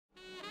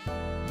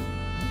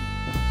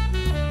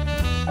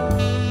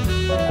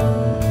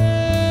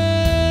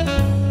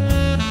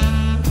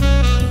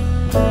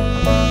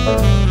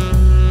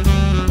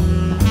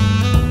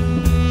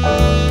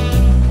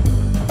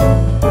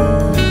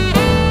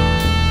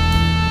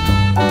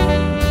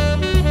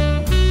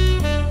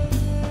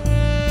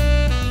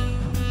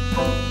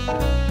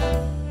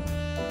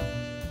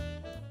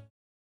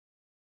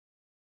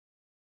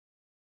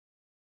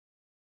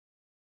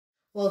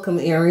Welcome,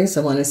 Aries.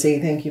 I want to say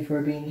thank you for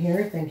being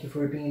here. Thank you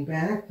for being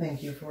back.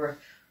 Thank you for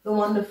the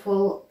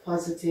wonderful,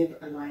 positive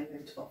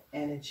alignment of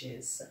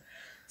energies.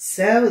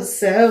 So,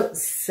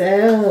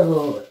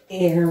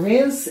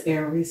 Aries,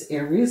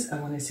 I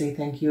want to say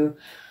thank you.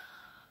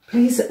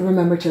 Please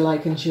remember to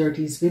like and share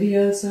these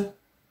videos.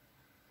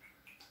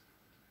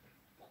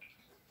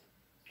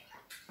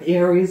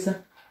 Aries,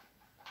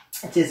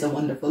 it is a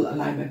wonderful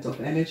alignment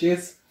of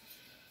energies.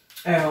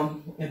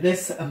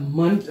 This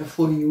month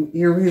for you,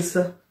 Aries,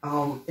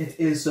 it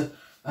is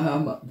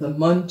the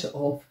month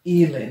of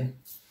healing.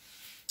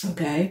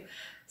 Okay,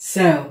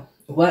 so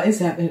what is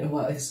happening and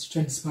what is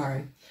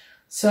transpiring?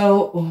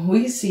 So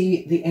we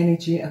see the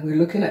energy, and we're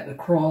looking at the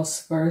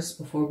cross first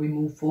before we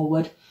move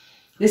forward.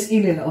 This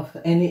healing of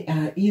any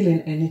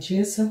healing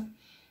energies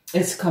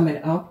is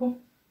coming up.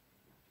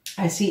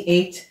 I see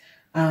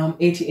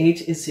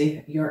 88 is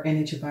your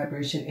energy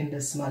vibration in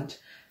this month,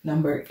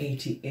 number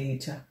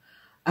 88.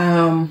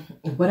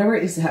 Whatever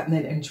is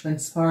happening and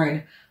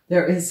transpiring,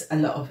 there is a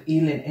lot of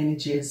healing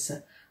energies.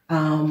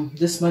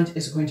 This month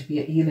is going to be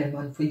a healing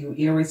month for you,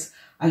 Aries.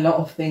 A lot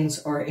of things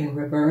are in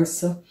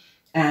reverse,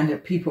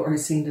 and people are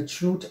seeing the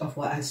truth of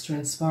what has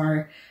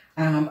transpired.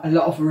 A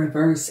lot of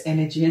reverse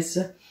energies.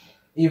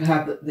 You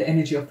have the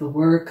energy of the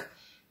work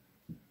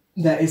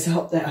that is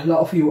help that a lot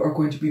of you are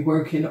going to be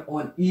working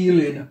on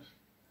healing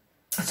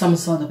some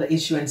sort of an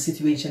issue and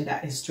situation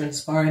that is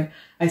transpiring.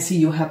 I see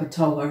you have a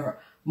Tower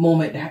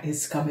moment that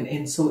is coming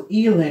in. So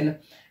healing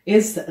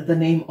is the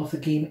name of the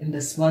game in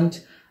this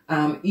month.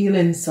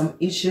 Healing some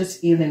issues,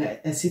 healing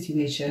a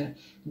situation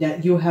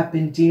that you have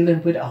been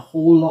dealing with. A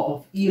whole lot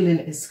of healing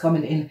is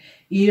coming in.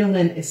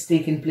 Healing is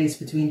taking place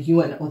between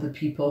you and other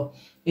people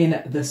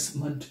in this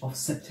month of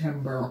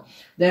September.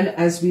 Then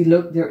as we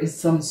look, there is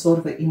some sort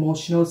of an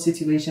emotional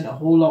situation, a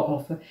whole lot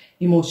of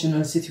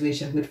emotional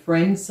situation with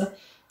friends,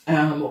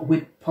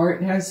 with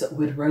partners,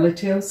 with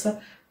relatives.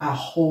 A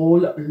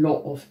whole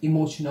lot of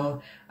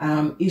emotional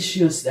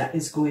issues that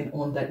is going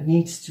on that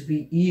needs to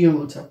be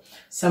healed.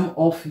 Some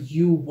of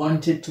you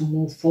wanted to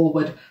move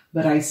forward,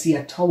 but I see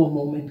a Tower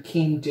moment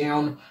came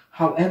down.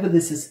 However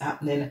this is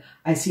happening,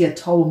 I see a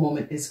Tower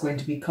moment is going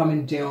to be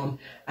coming down,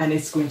 and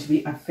it's going to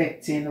be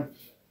affecting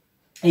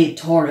a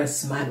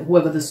Taurus man,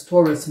 whoever this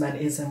Taurus man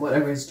is and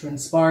whatever is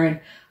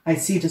transpiring. I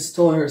see this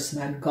Taurus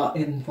man got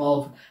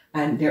involved,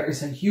 and there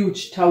is a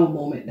huge Tower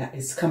moment that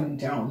is coming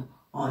down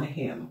on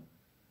him.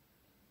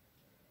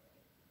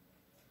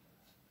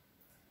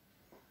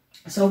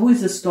 So who is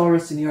this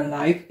Taurus in your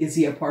life? Is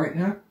he a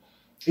partner?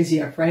 Is he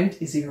a friend?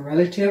 Is he a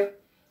relative?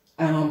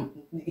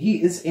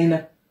 He is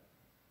in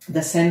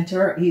the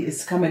center. He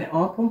is coming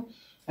up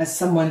as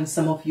someone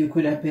some of you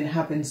could have been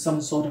having some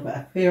sort of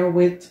affair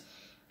with.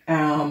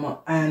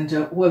 And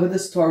whoever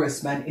this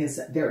Taurus man is,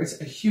 there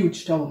is a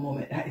huge Tower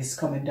moment that is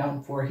coming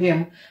down for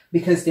him,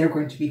 because they're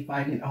going to be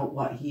finding out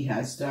what he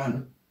has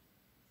done.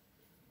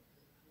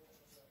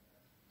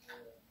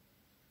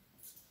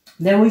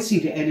 Then we see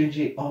the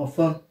energy of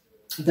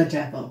the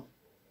Devil.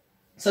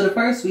 So the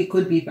first week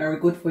could be very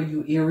good for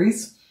you,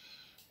 Aries.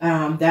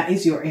 That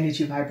is your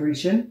energy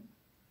vibration.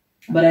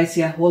 But I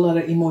see a whole lot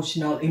of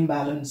emotional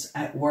imbalance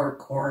at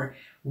work or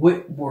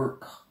with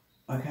work.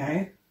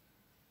 Okay.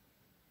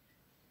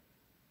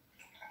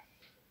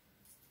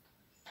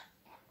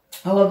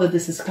 However,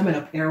 this is coming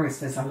up, Aries.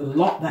 There's a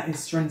lot that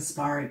is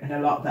transpiring and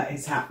a lot that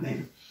is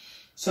happening.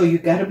 So you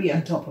got to be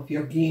on top of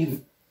your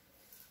game.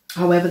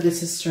 However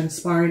this is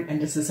transpiring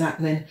and this is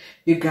happening,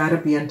 you got to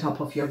be on top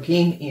of your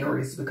game,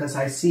 Aries, because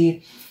I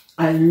see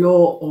a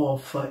lot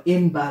of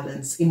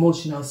imbalance,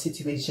 emotional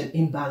situation,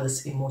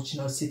 imbalance,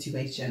 emotional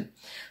situation.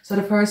 So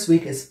the first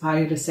week is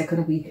fire, the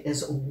second week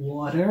is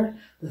water,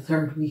 the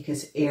third week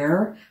is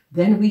air,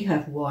 then we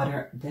have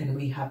water, then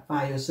we have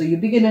fire. So you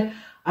begin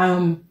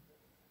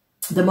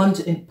the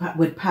month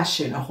with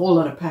passion, a whole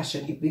lot of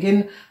passion. You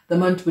begin the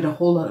month with a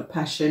whole lot of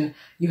passion.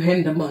 You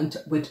end the month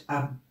with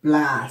a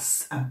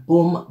blast, a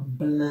boom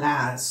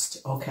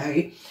blast,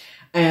 okay?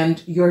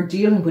 And you're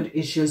dealing with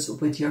issues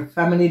with your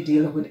family,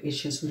 dealing with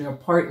issues with your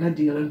partner,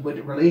 dealing with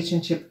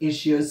relationship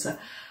issues.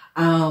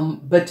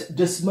 But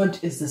this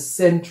month is the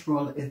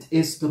central, it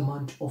is the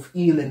month of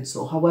healing.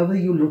 So however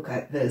you look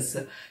at this,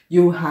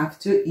 you have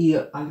to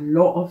heal a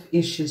lot of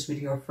issues with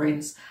your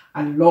friends,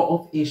 a lot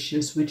of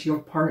issues with your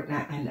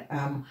partner,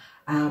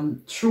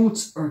 and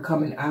truths are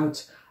coming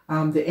out.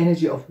 The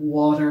energy of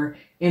water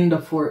in the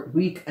fourth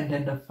week, and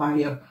then the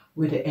fire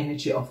with the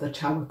energy of the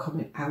Tower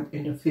coming out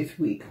in the fifth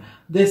week.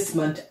 This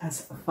month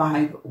has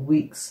 5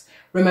 weeks.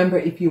 Remember,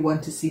 if you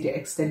want to see the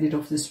extended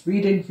of this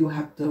reading, you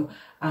have to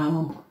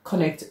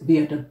connect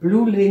via the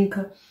blue link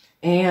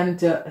and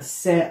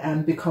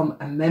become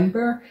a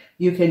member.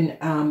 You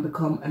can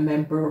become a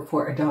member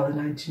for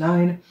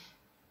 $1.99.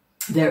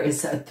 There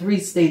is 3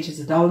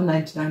 stages: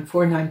 $1.99,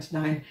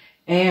 $4.99,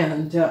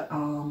 and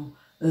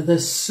the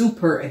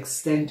super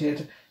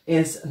extended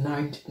is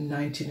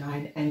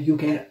 $9.99, and you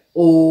get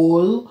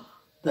all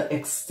the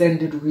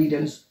extended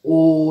readings,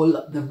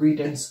 all the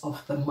readings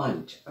of the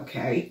month.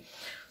 Okay,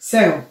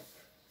 so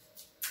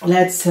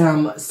let's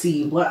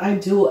see what I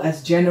do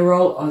as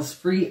general, as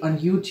free on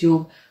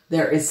YouTube.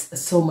 There is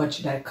so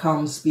much that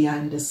comes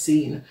behind the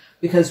scene,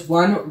 because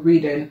one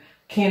reading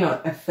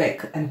cannot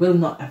affect and will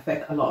not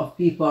affect a lot of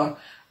people.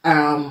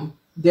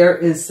 There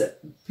is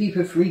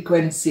people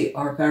frequency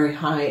are very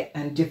high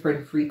and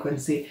different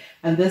frequency,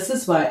 and this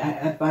is why I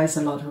advise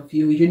a lot of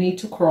you, you need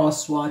to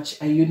cross watch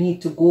and you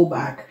need to go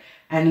back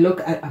and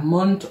look at a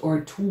month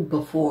or two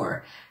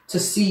before to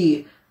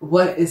see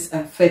what is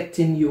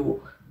affecting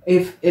you.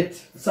 If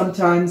it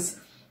sometimes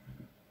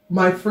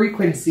my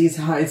frequency is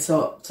high,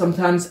 so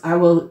sometimes I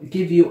will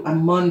give you a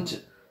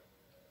month.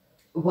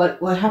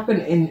 What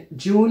happened in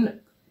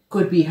June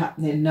could be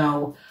happening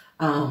now.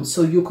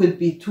 So you could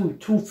be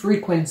two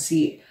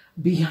frequency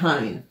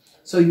behind.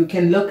 So you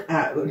can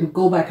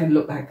go back and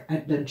look back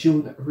at the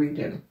June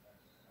reading.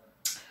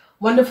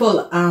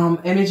 Wonderful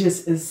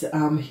images is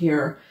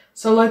here.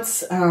 So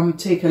let's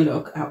take a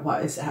look at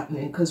what is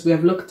happening, because we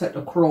have looked at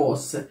the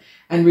cross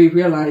and we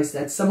realize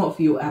that some of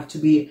you have to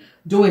be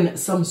doing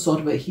some sort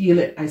of a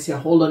healing. I see a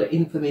whole lot of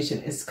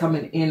information is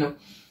coming in,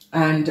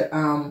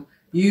 and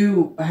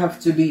you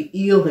have to be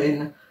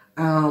healing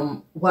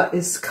what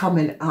is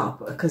coming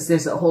up, because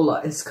there's a whole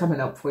lot is coming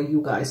up for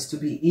you guys to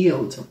be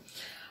healed.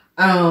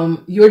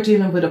 You're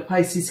dealing with a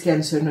Pisces,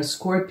 Cancer, and a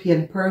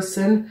Scorpion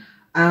person,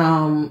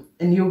 a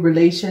new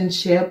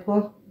relationship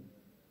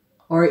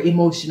or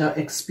emotional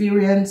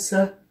experience,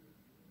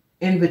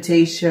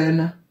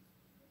 invitation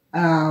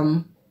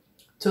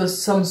to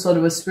some sort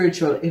of a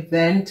spiritual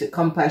event,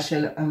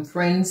 compassion and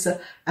friends.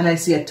 And I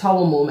see a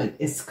Tower moment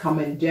is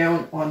coming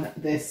down on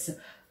this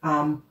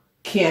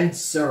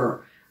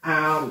Cancer.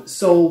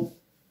 So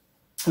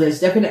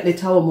there's definitely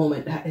Tower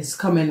moment that is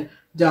coming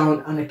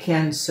down on a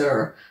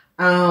Cancer.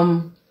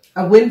 A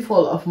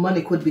windfall of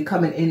money could be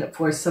coming in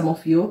for some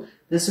of you.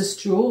 This is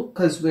true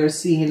because we're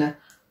seeing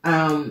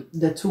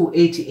the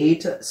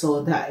 288,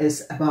 so that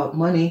is about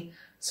money.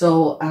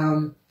 So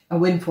a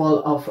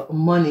windfall of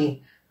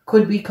money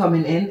could be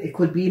coming in. It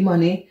could be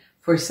money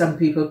for some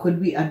people,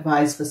 could be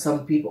advice for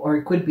some people, or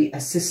it could be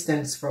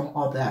assistance from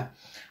other.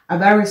 A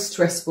very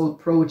stressful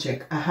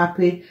project, a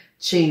happy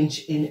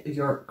change in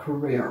your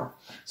career.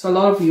 So a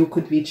lot of you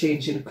could be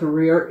changing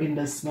career in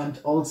this month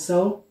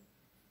also.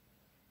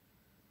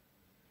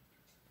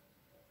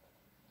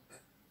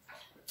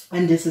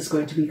 And this is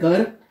going to be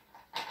good.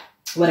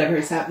 Whatever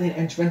is happening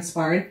and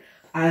transpiring,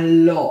 a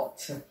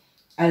lot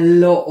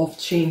of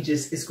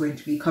changes is going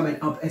to be coming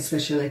up,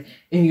 especially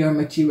in your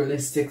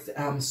materialistic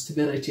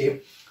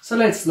stability. So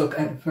let's look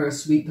at the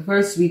first week. The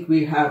first week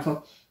we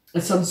have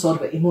some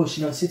sort of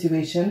emotional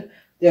situation.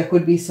 There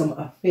could be some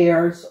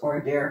affairs,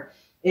 or there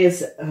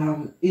is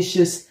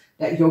issues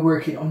that you're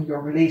working on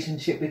your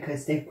relationship,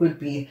 because there could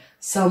be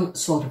some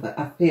sort of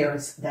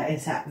affairs that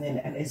is happening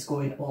and is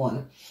going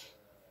on.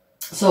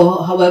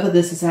 So however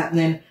this is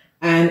happening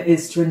and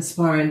is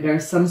transpiring,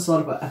 there's some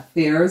sort of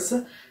affairs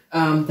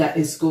that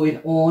is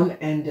going on,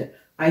 and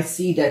I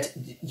see that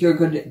they're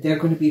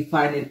going to be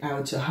finding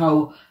out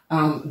how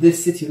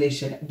this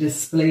situation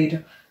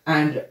displayed,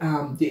 and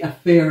the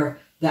affair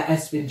that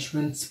has been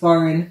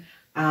transpiring.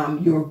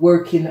 You're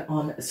working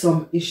on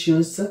some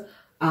issues,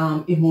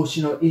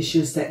 emotional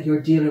issues that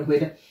you're dealing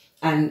with,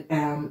 and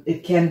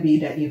it can be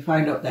that you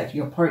find out that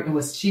your partner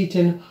was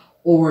cheating,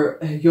 or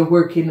you're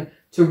working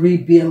to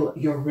rebuild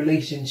your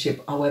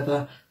relationship.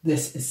 However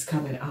this is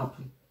coming up.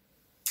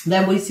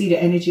 Then we see the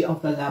energy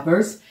of the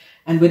Lovers,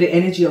 and with the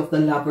energy of the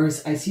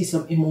Lovers I see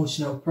some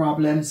emotional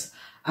problems.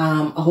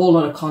 A whole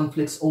lot of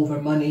conflicts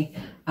over money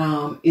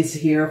is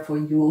here for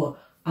you,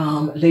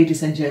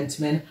 ladies and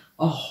gentlemen.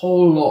 A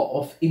whole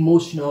lot of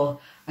emotional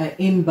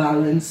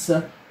imbalance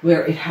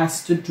where it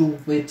has to do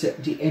with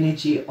the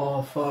energy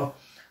of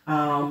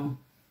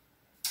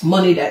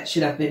money that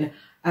should have been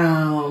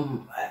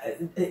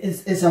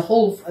is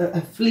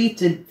a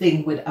fleeted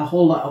thing with a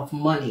whole lot of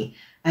money,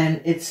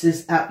 and it's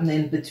just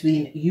happening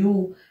between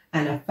you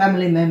and a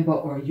family member,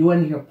 or you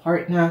and your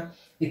partner.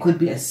 It could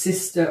be a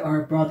sister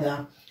or a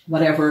brother,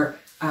 whatever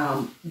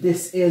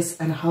this is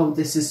and how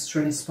this is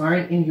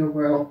transpiring in your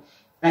world.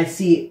 I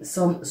see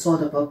some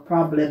sort of a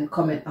problem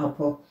coming up,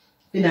 a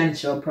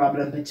financial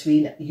problem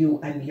between you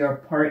and your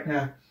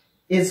partner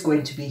is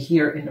going to be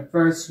here in the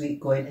first week,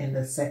 going in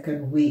the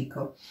second week.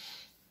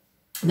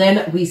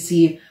 Then we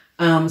see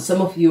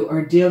some of you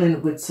are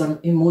dealing with some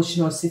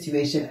emotional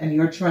situation and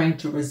you're trying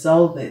to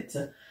resolve it.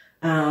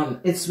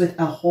 It's with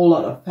a whole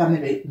lot of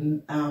family,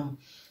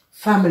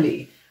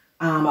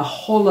 a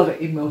whole lot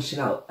of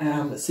emotional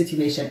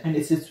situation, and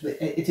it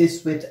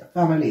is with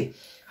family.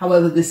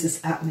 However this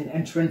is happening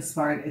and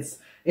transpiring,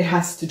 it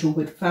has to do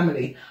with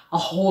family. A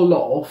whole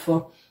lot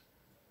of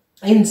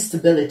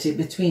instability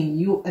between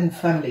you and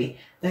family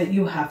that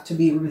you have to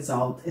be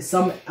resolved.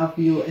 Some of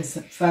you is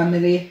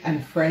family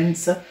and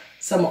friends,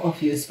 some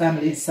of you is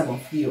family, some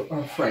of you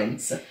are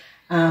friends.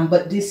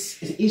 But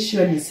this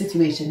issue and this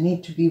situation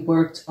need to be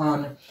worked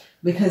on,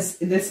 because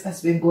this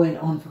has been going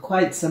on for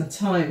quite some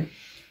time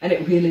and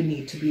it really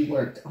needs to be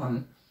worked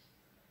on.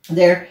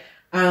 There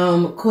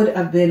Could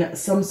have been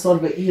some sort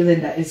of a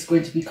healing that is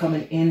going to be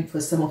coming in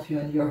for some of you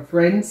and your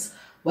friends.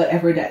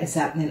 Whatever that is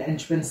happening and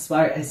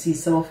transpire, I see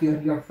some of you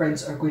and your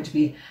friends are going to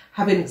be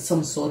having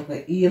some sort of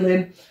a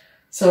healing.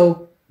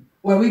 So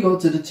when we go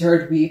to the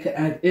third week,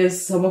 and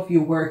is some of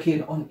you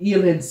working on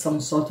healing some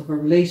sort of a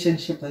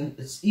relationship and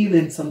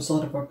healing some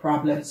sort of a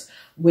problems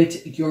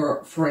with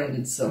your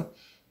friends. So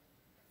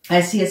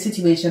I see a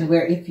situation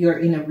where if you're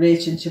in a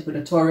relationship with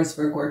a Taurus,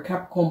 Virgo, or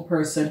Capricorn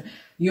person,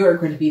 you're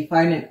going to be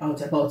finding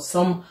out about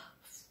some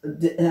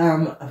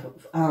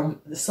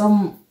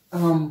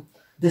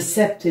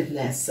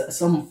deceptiveness,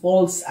 some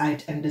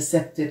falsehood and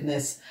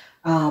deceptiveness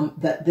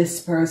that this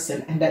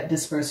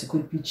person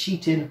could be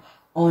cheating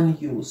on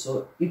you.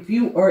 So if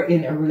you are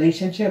in a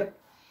relationship,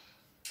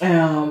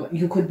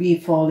 you could be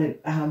finding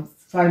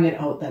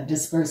out that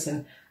this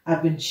person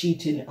have been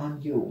cheating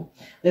on you.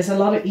 There's a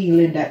lot of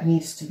healing that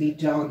needs to be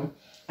done,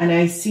 and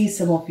I see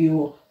some of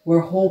you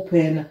were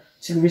hoping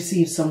to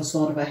receive some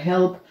sort of a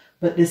help,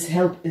 but this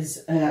help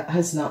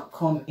has not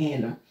come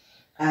in.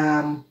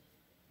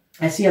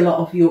 I see a lot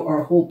of you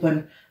are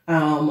hoping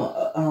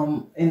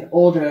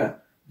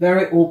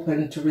very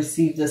open to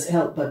receive this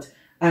help, but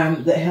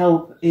the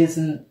help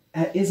isn't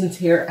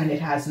here and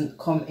it hasn't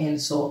come in,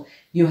 so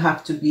you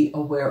have to be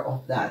aware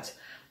of that.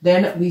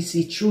 Then we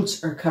see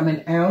truths are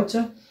coming out.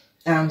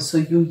 So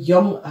you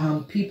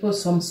young people,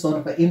 some sort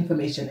of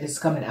information is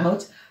coming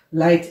out.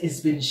 Light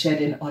is being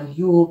shedding on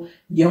you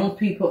young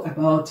people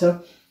about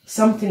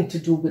something to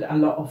do with a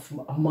lot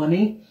of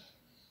money.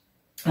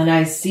 And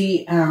I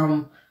see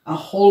a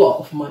whole lot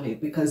of money,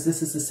 because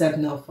this is the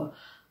Seven of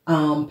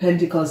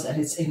Pentacles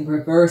and it's in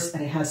reverse,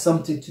 and it has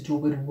something to do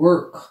with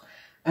work.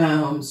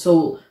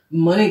 So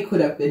money could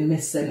have been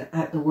missing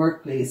at the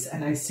workplace,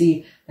 and I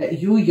see that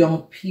you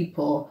young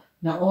people,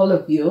 not all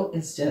of you,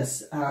 it's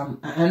just a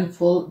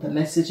handful. The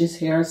message is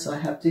here, so I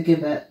have to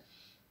give it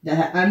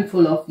that a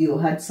handful of you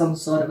had some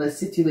sort of a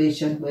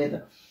situation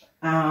with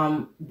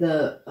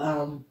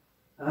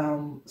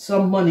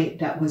some money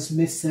that was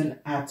missing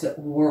at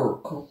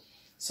work.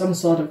 Some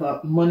sort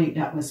of money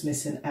that was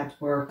missing at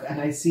work.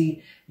 And I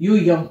see you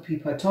young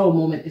people, a Tower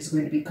moment is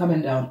going to be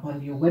coming down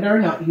on you. Whether or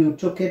not you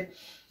took it,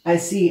 I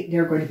see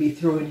they're going to be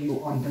throwing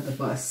you under the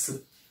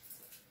bus.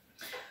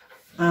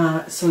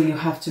 So you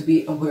have to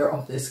be aware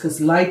of this,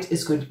 because light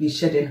is going to be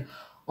shedding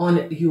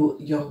on you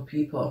young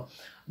people.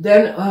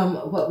 Then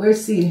what we're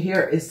seeing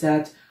here is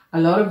that a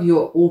lot of you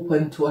are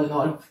open to a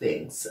lot of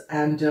things.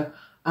 And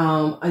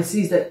I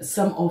see that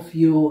some of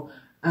you,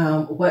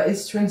 what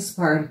is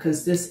transpiring,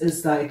 because this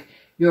is like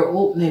you're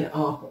opening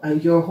up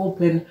and you're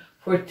hoping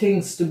for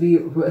things to be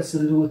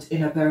resolute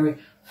in a very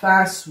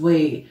fast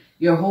way.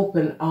 You're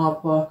hoping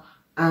up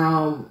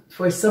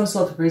for some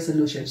sort of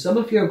resolution. Some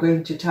of you are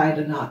going to tie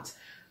the knot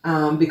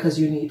because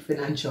you need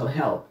financial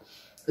help.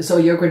 So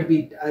you're going to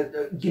be,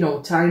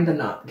 tying the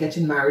knot,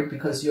 getting married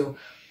because you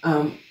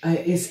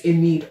is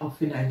in need of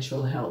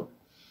financial help.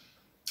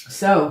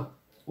 So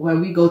when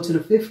we go to the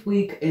 5th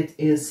week, it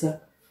is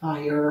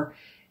fire,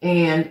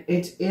 and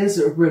it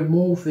is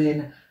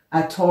removing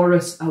a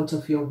Taurus out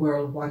of your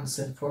world once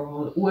and for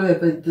all.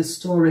 Whoever this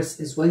Taurus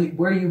is,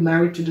 were you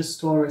married to this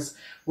Taurus?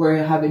 Were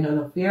you having an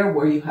affair?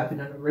 Were you having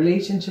a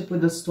relationship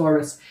with this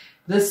Taurus?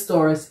 This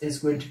Taurus is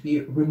going to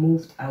be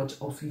removed out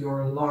of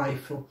your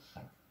life.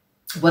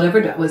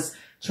 Whatever that was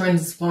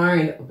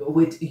transpiring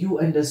with you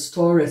and this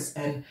Taurus,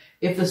 and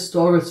if this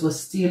Taurus was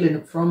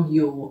stealing from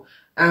you,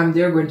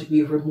 they're going to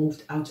be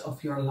removed out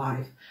of your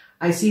life.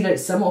 I see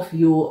that some of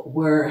you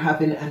were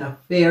having an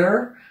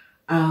affair,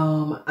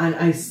 and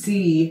I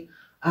see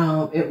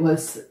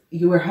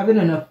you were having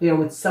an affair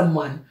with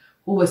someone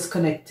who was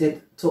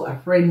connected to a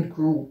friend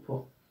group,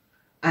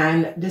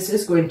 and this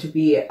is going to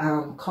be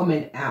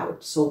coming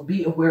out. So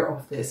be aware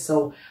of this.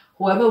 So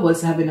whoever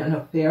was having an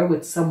affair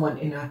with someone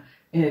in a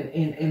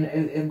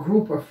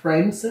group of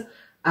friends,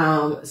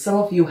 some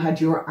of you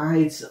had your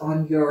eyes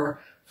on your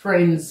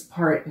friend's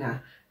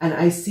partner, and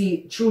I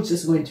see truth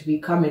is going to be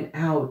coming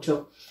out,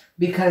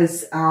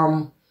 because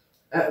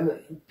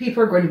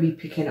people are going to be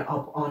picking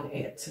up on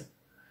it.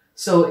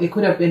 So it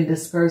could have been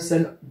this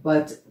person,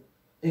 but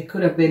it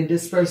could have been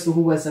this person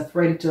who was a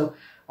friend to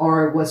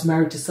or was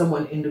married to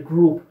someone in the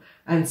group,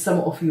 and some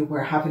of you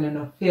were having an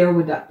affair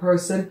with that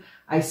person.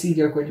 I see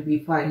they're going to be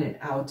finding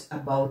out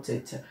about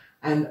it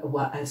and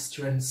what has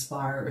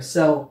transpired.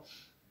 So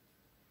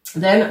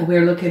then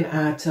we're looking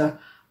at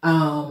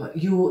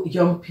you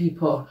young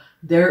people.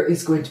 There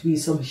is going to be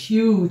some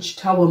huge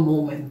Tower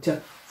moment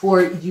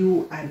for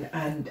you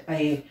and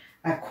a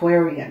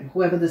Aquarian.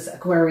 Whoever this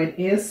Aquarian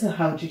is,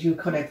 how did you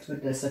connect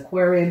with this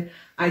Aquarian?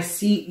 I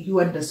see you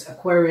and this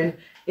Aquarian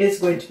is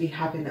going to be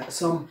having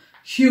some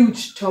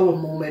huge Tower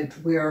moment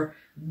where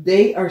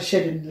they are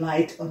shedding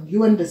light on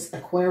you and this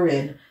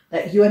Aquarian,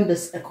 that you and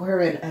this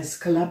Aquarian has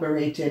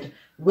collaborated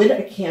with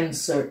a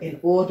Cancer in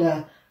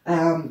order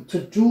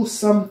to do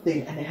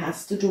something, and it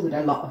has to do with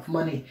a lot of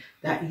money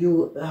that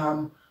you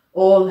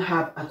all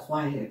have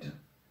acquired.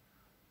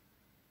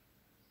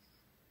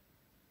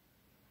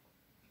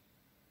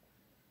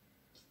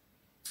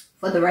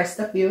 For the rest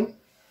of you,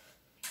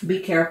 Be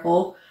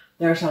careful.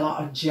 There's a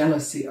lot of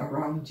jealousy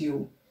around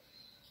you.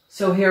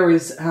 So here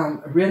is,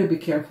 really be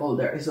careful.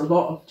 There is a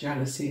lot of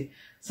jealousy.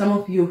 Some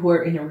of you who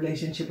are in a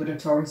relationship with a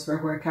Taurus,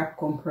 Virgo, or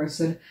Capricorn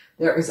person,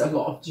 there is a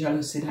lot of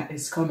jealousy that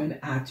is coming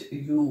at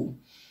you.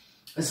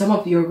 Some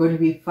of you are going to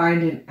be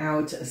finding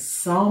out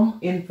some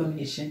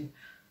information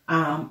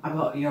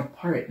about your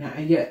partner,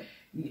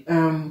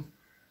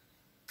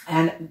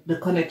 and the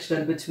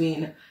connection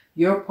between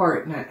your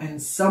partner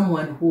and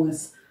someone who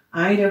is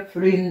either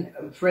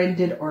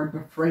friended or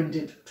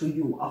befriended to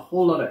you. A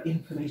whole lot of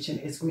information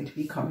is going to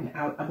be coming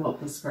out about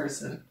this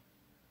person.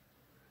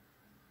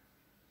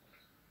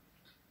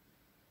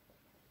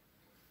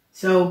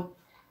 So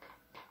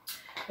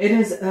it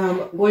is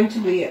going to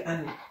be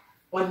an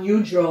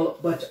unusual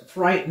but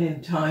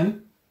frightening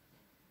time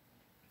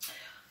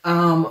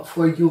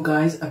for you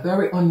guys. A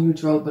very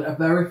unusual but a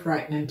very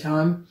frightening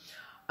time,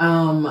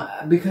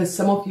 because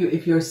some of you,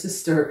 if your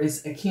sister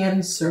is a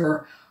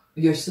Cancer,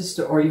 your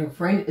sister or your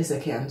friend is a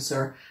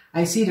Cancer,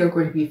 I see they're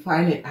going to be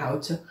finding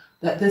out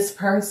that this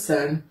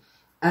person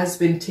has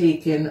been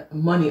taking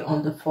money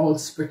on the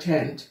false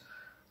pretend.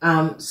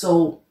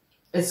 So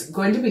it's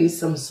going to be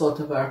some sort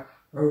of a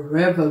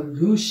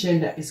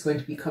revolution that is going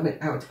to be coming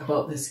out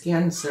about this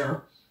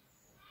Cancer.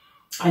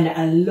 And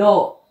a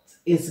lot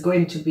is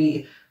going to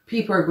be,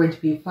 people are going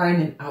to be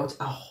finding out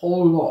a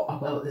whole lot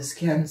about this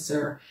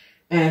Cancer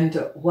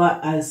and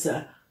what has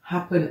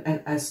happened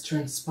and has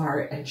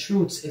transpired, and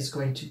truths is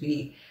going to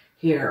be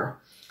here.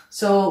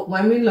 So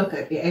when we look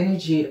at the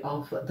energy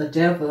of the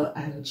devil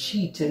and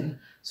cheating,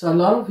 so a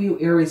lot of you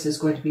Aries is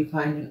going to be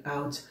finding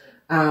out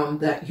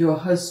that your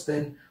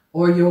husband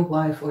or your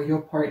wife or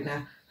your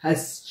partner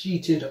has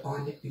cheated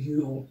on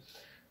you.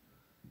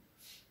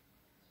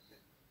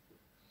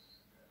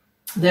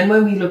 Then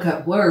when we look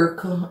at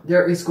work,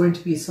 there is going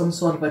to be some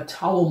sort of a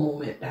tower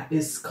moment that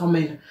is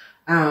coming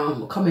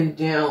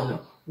down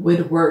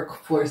with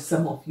work for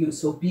some of you.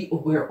 So be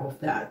aware of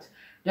that.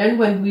 Then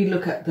when we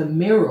look at the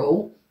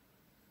mirror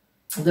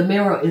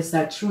is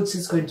that truth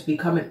is going to be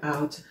coming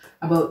out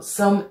about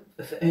some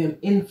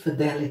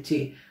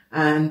infidelity.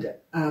 And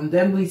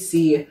then we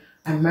see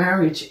a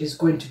marriage is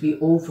going to be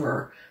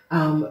over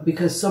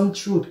because some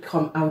truth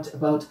come out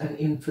about an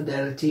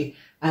infidelity,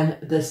 and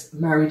this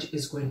marriage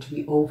is going to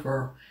be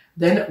over.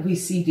 Then we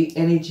see the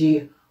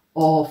energy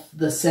of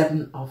the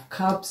Seven of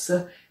Cups,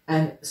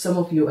 and some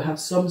of you have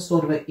some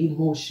sort of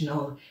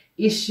emotional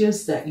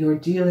issues that you're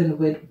dealing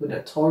with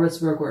a Taurus,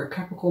 Virgo, or a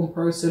Capricorn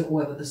person,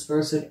 whoever this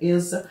person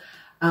is.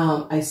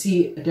 I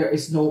see there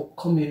is no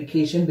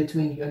communication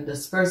between you and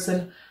this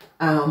person.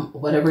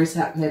 Whatever is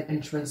happening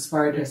and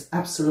transpired, there's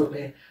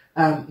absolutely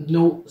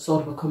no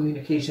sort of a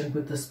communication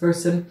with this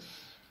person.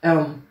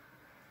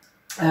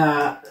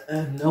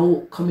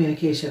 No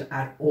communication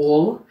at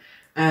all.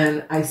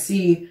 And I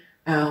see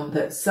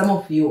that some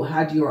of you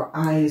had your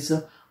eyes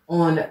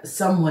on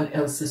someone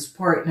else's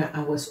partner.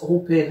 I was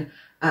hoping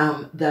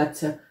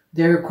that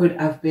there could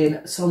have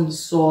been some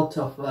sort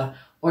of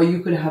or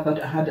you could have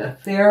had an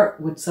affair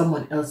with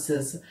someone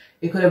else's.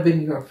 It could have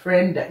been your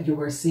friend that you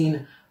were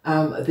seeing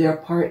their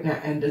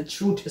partner, and the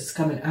truth is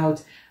coming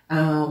out,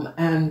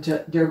 and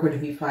they're going to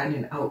be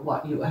finding out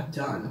what you have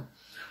done.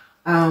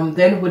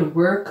 Then with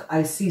work,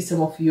 I see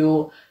some of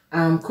you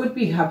could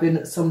be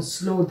having some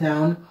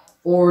slowdown,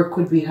 or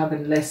could be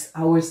having less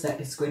hours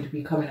that is going to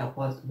be coming up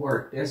with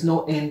work. There's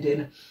no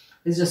ending.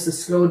 It's just a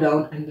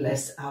slowdown and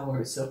less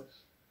hours. So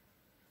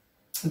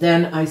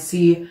then I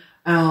see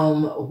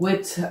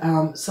with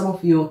some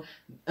of you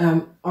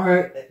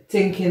are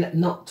thinking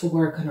not to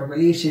work on a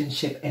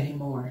relationship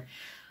anymore.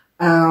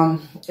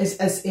 It's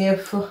as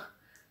if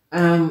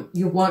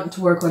you want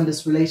to work on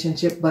this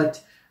relationship,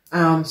 but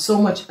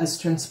so much has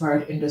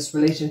transpired in this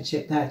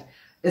relationship that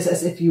it's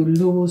as if you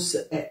lose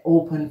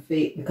open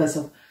faith because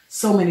of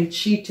so many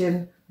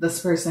cheating.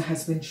 This person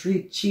has been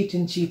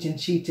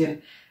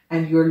cheating,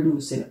 and you're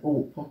losing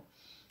hope.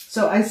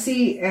 So I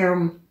see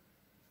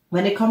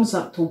when it comes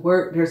up to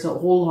work, there's a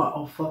whole lot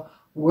of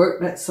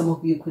work that some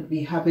of you could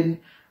be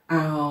having.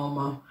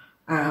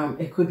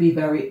 It could be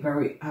very,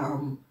 very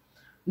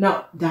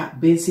not that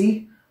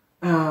busy.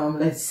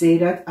 Let's say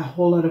that a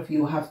whole lot of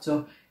you have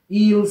to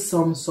heal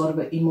some sort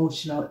of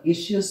emotional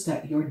issues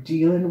that you're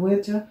dealing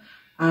with.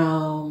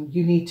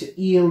 You need to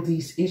heal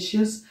these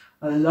issues.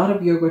 A lot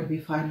of you are going to be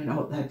finding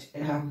out that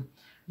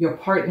your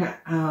partner,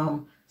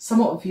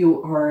 some of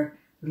you are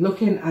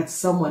looking at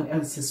someone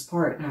else's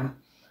partner.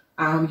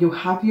 You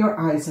have your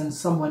eyes on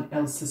someone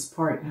else's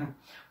partner,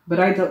 but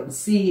I don't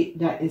see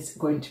that it's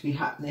going to be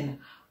happening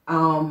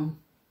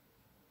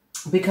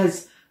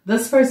because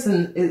this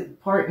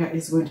partner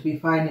is going to be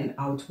finding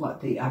out what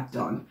they have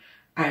done,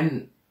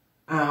 and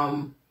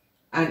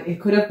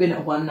it could have been a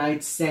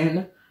one-night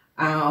stand,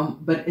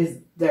 but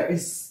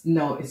it's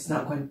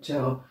not going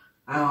to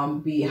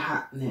be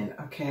happening.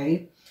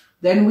 Okay,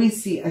 then we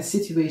see a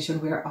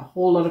situation where a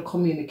whole lot of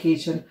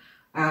communication,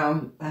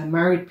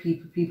 married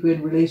people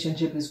in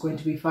relationship is going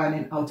to be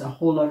finding out a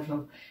whole lot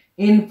of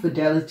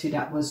infidelity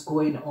that was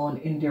going on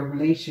in their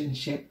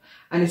relationship.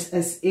 And it's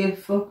as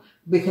if,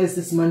 because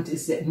this month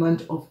is the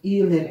month of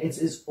healing, it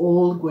is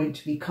all going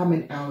to be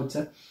coming out.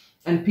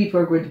 And people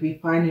are going to be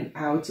finding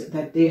out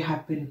that they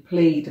have been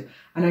played.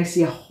 And I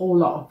see a whole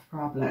lot of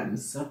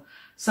problems.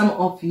 Some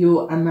of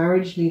you, a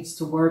marriage needs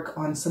to work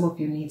on. Some of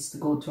you needs to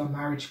go to a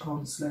marriage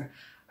counselor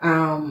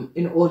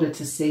in order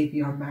to save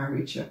your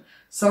marriage.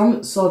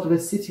 Some sort of a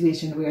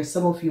situation where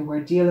some of you were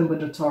dealing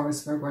with a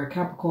Taurus, Virgo, or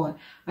Capricorn.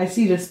 I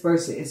see this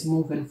person is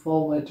moving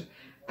forward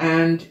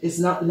and is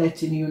not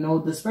letting you know.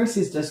 This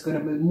person is just going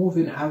to be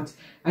moving out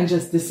and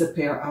just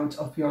disappear out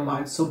of your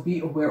life. So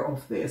be aware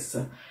of this.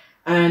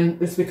 And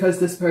it's because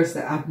this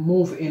person have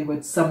moved in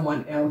with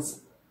someone else.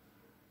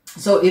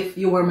 So if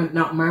you were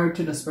not married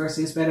to this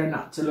person, it's better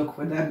not to look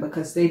for them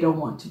because they don't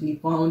want to be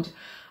found.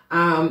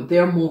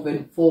 They're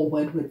moving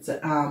forward with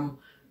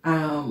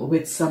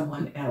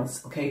someone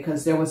else, okay?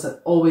 Because there was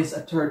always a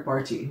third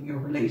party in your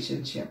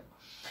relationship.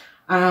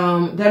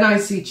 Then I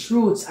see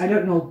truths. I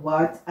don't know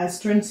what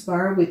has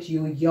transpired with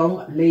you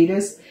young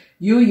ladies.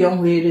 You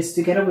young ladies,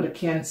 together with a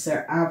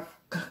Cancer, have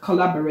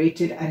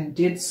collaborated and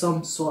did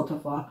some sort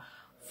of a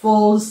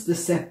false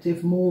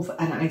deceptive move.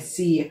 And I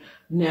see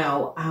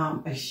now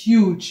a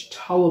huge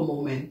tower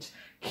moment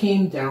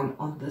came down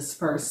on this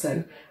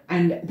person,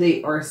 and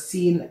they are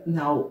seeing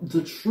now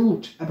the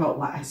truth about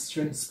what has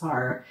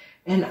transpired.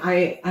 And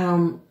I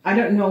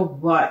don't know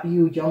what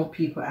you young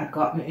people have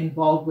gotten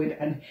involved with,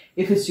 and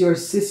if it's your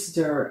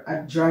sister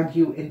drag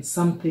you in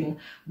something,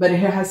 but it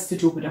has to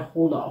do with a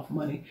whole lot of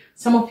money.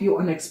 Some of you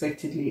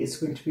unexpectedly is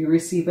going to be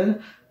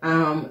receiving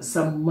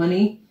some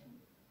money.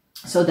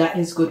 So that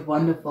is good,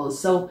 wonderful.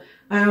 So,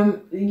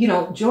 you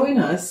know, join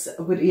us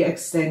with the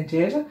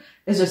extended.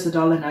 It's just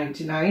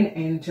 $1.99,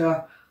 and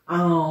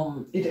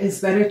it is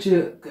better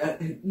to,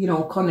 you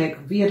know,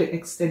 connect via the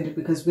extended,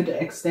 because with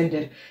the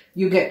extended,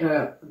 you get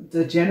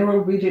the general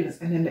readings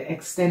and then the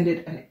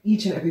extended, and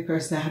each and every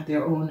person have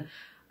their own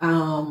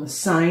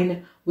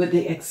sign with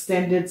the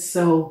extended.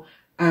 So,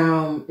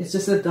 it's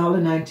just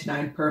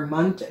 $1.99 per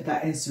month.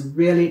 That is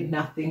really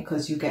nothing,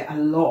 because you get a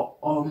lot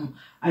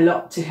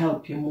to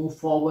help you move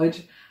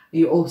forward.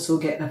 You also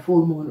get the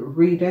full moon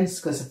readings,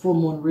 because the full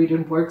moon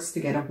reading works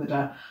together with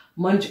a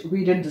month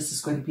reading. This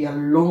is going to be a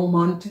long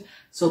month,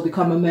 so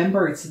become a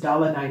member. It's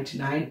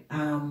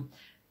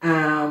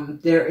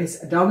 $1.99. There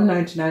is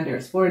 $1.99,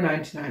 there's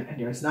 $4.99, and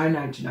there's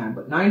 $9.99.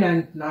 But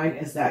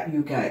 $9.99 is that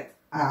you get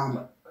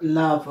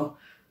love,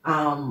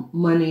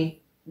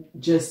 money,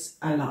 just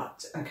a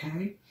lot.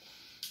 Okay,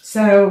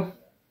 so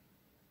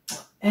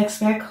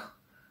expect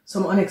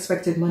some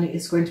unexpected money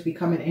is going to be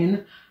coming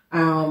in.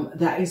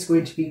 That is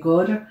going to be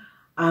good.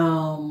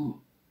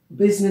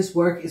 Business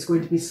work is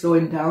going to be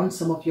slowing down.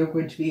 Some of you are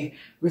going to be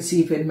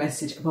receiving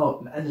message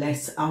about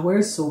less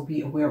hours, so be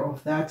aware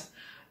of that.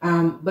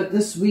 But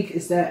this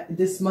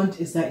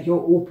month is that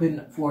you're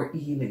open for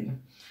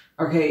healing.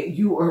 Okay,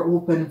 you are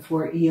open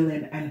for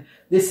healing, and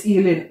this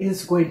healing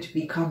is going to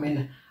be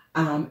coming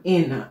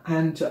in.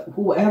 And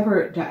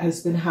whoever that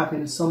has been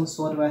having some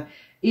sort of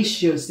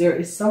issues, there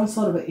is some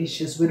sort of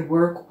issues with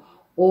work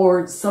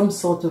or some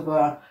sort of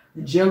a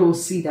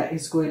jealousy that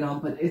is going on,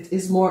 but it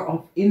is more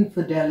of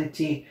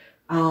infidelity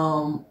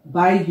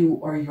by you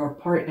or your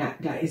partner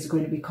that is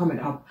going to be coming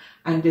up,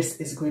 and this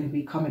is going to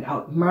be coming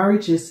out.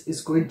 Marriages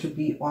is going to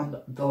be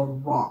on the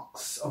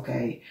rocks.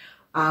 Okay,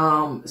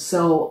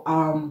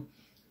 silent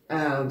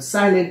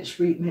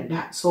treatment,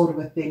 that sort of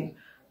a thing.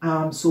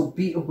 So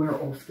be aware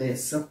of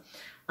this.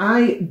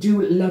 I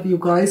do love you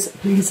guys.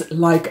 Please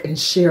like and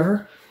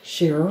share.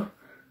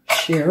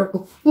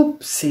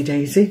 Oopsie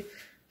daisy.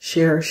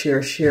 Share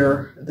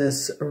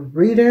this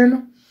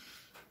reading.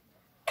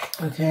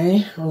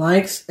 Okay,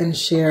 likes and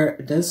share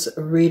this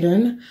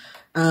reading.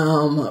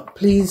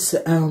 Please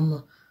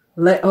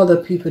let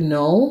other people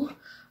know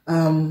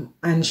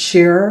and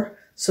share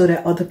so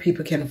that other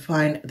people can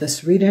find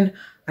this reading.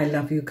 I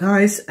love you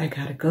guys. I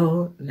gotta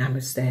go.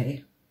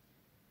 Namaste.